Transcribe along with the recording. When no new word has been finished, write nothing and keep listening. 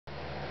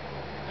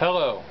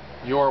Hello,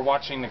 you are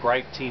watching The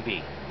Gripe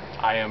TV.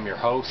 I am your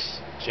host,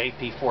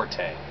 JP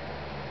Forte.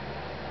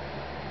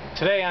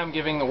 Today I'm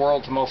giving the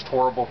world's most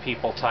horrible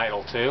people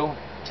title to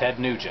Ted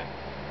Nugent.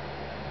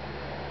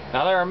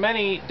 Now there are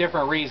many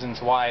different reasons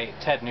why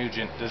Ted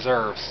Nugent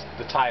deserves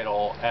the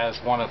title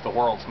as one of the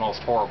world's most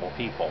horrible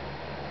people.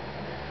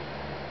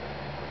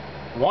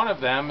 One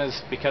of them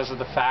is because of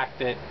the fact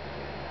that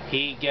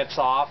he gets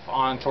off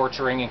on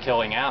torturing and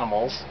killing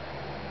animals,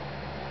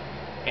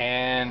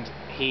 and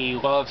he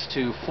loves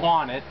to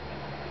flaunt it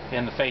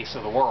in the face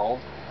of the world.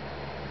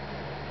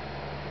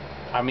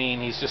 I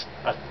mean, he's just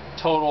a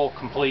total,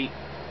 complete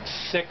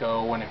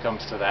sicko when it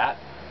comes to that.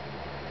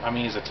 I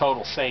mean, he's a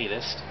total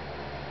sadist.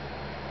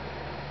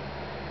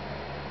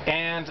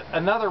 And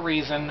another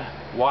reason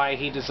why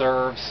he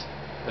deserves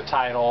the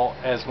title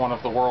as one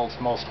of the world's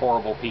most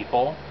horrible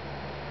people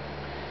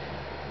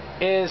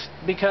is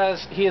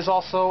because he is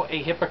also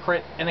a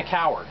hypocrite and a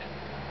coward.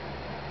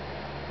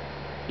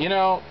 You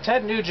know,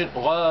 Ted Nugent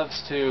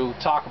loves to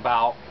talk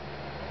about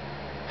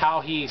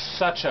how he's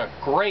such a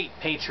great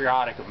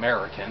patriotic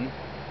American,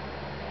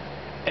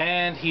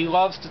 and he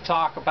loves to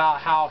talk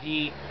about how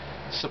he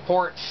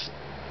supports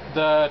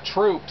the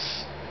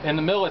troops in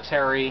the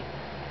military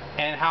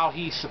and how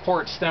he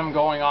supports them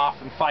going off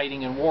and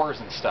fighting in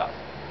wars and stuff.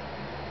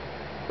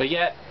 But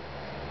yet,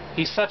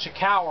 he's such a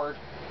coward,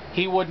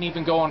 he wouldn't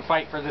even go and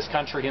fight for this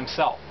country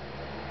himself.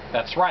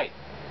 That's right.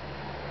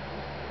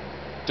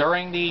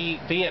 During the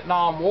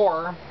Vietnam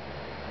War,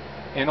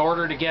 in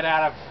order to get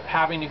out of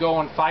having to go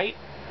and fight,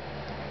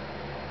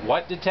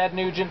 what did Ted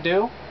Nugent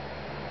do?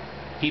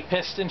 He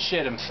pissed and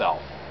shit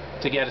himself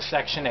to get a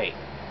Section 8.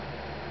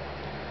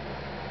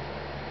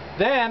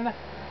 Then,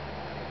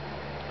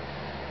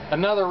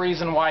 another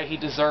reason why he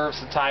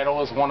deserves the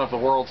title as one of the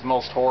world's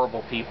most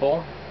horrible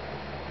people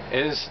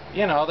is,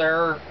 you know, there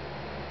are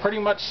pretty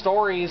much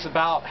stories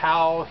about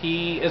how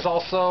he is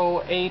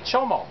also a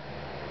chomo.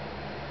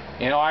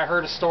 You know, I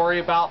heard a story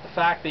about the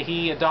fact that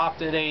he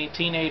adopted a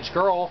teenage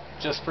girl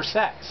just for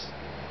sex.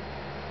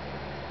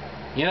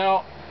 You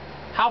know,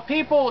 how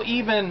people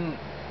even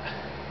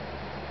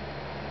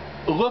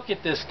look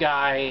at this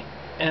guy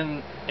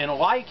and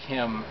like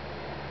him,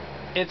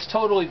 it's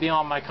totally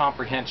beyond my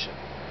comprehension.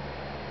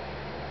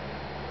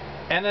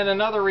 And then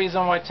another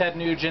reason why Ted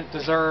Nugent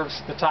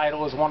deserves the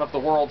title as one of the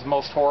world's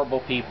most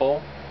horrible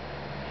people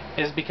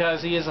is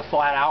because he is a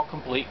flat-out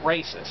complete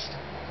racist.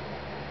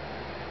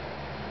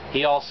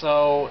 He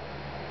also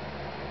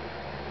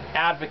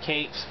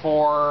advocates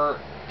for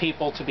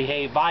people to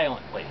behave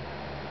violently.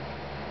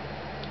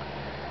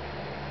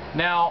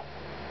 Now,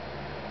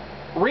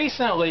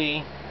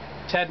 recently,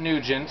 Ted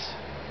Nugent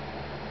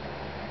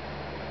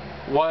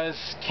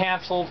was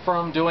canceled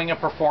from doing a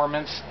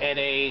performance at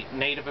a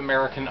Native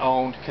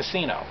American-owned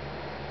casino.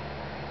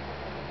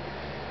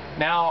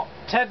 Now,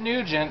 Ted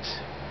Nugent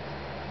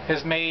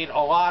has made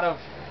a lot of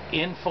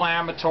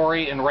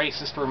inflammatory and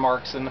racist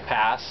remarks in the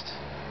past,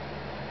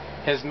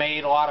 has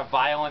made a lot of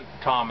violent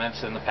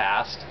comments in the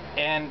past,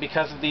 and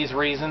because of these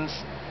reasons,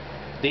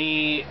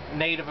 the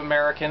Native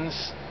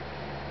Americans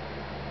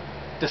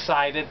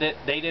decided that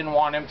they didn't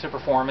want him to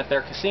perform at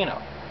their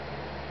casino.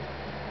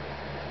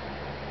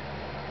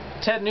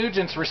 Ted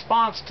Nugent's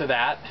response to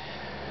that,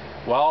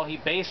 well, he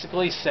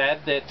basically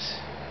said that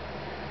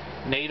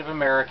Native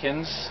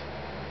Americans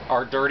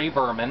are dirty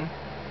vermin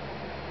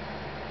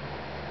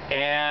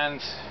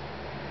and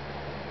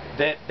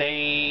that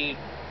they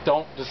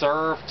don't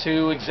deserve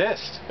to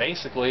exist,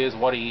 basically, is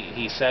what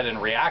he said in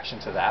reaction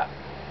to that.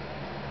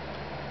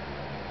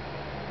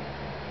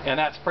 And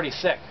that's pretty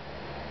sick.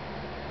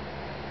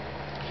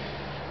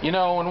 You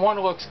know, when one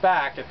looks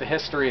back at the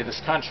history of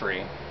this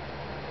country,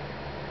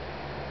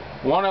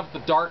 one of the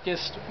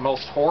darkest,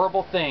 most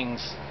horrible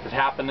things that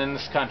happened in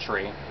this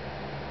country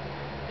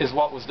is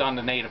what was done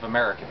to Native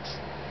Americans.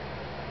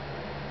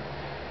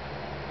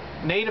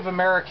 Native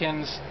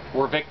Americans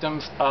were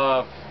victims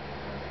of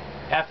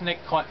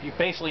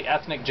basically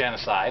ethnic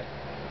genocide,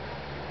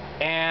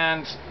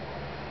 and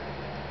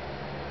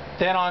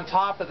then on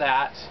top of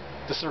that,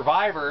 the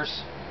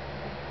survivors,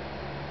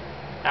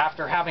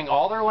 after having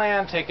all their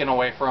land taken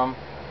away from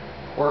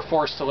them, were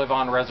forced to live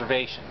on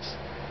reservations.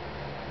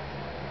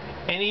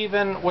 And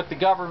even with the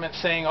government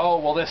saying, oh,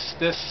 well,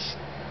 this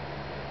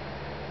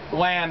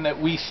land that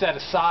we set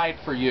aside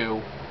for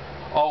you,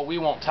 oh, we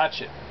won't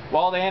touch it.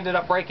 Well, they ended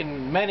up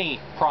breaking many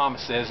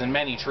promises and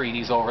many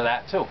treaties over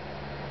that too.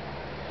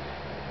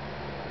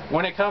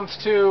 When it comes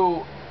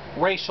to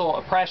racial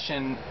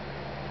oppression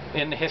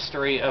in the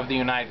history of the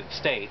United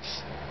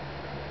States,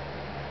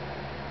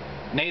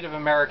 Native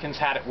Americans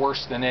had it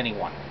worse than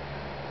anyone.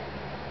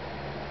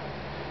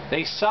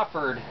 They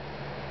suffered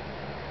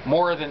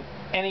more than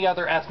any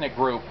other ethnic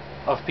group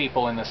of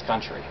people in this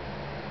country.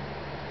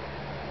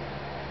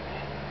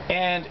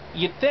 And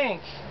you'd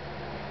think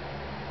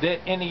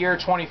that in the year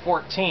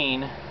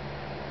 2014,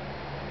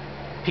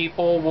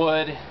 people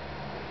would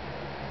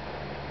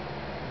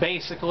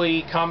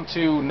basically come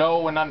to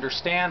know and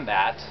understand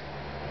that,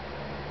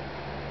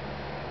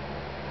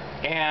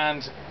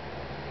 and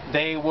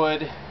they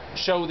would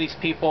show these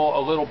people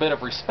a little bit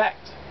of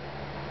respect.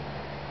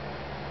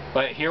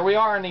 But here we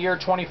are in the year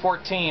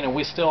 2014, and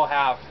we still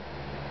have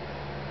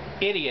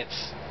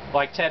idiots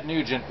like Ted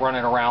Nugent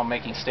running around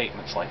making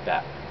statements like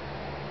that.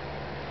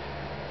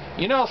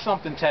 You know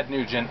something, Ted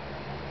Nugent?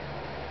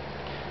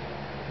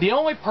 The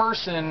only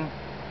person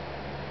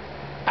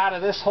out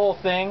of this whole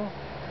thing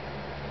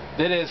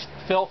that is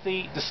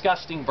filthy,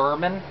 disgusting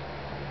vermin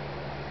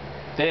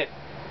that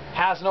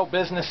has no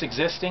business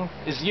existing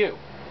is you.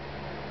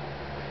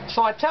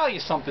 So I tell you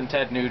something,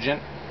 Ted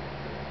Nugent.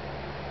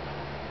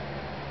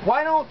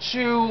 Why don't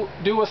you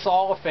do us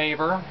all a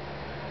favor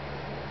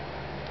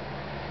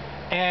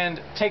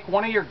and take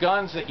one of your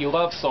guns that you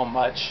love so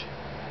much,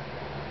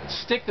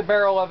 stick the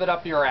barrel of it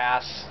up your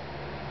ass,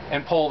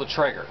 and pull the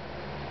trigger.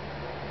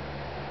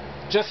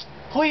 Just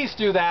please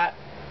do that,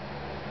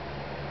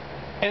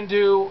 and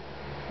do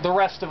the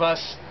rest of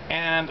us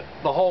and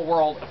the whole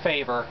world a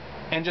favor,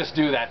 and just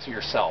do that to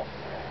yourself.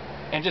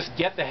 And just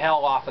get the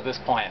hell off of this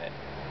planet.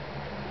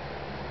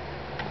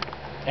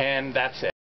 And that's it.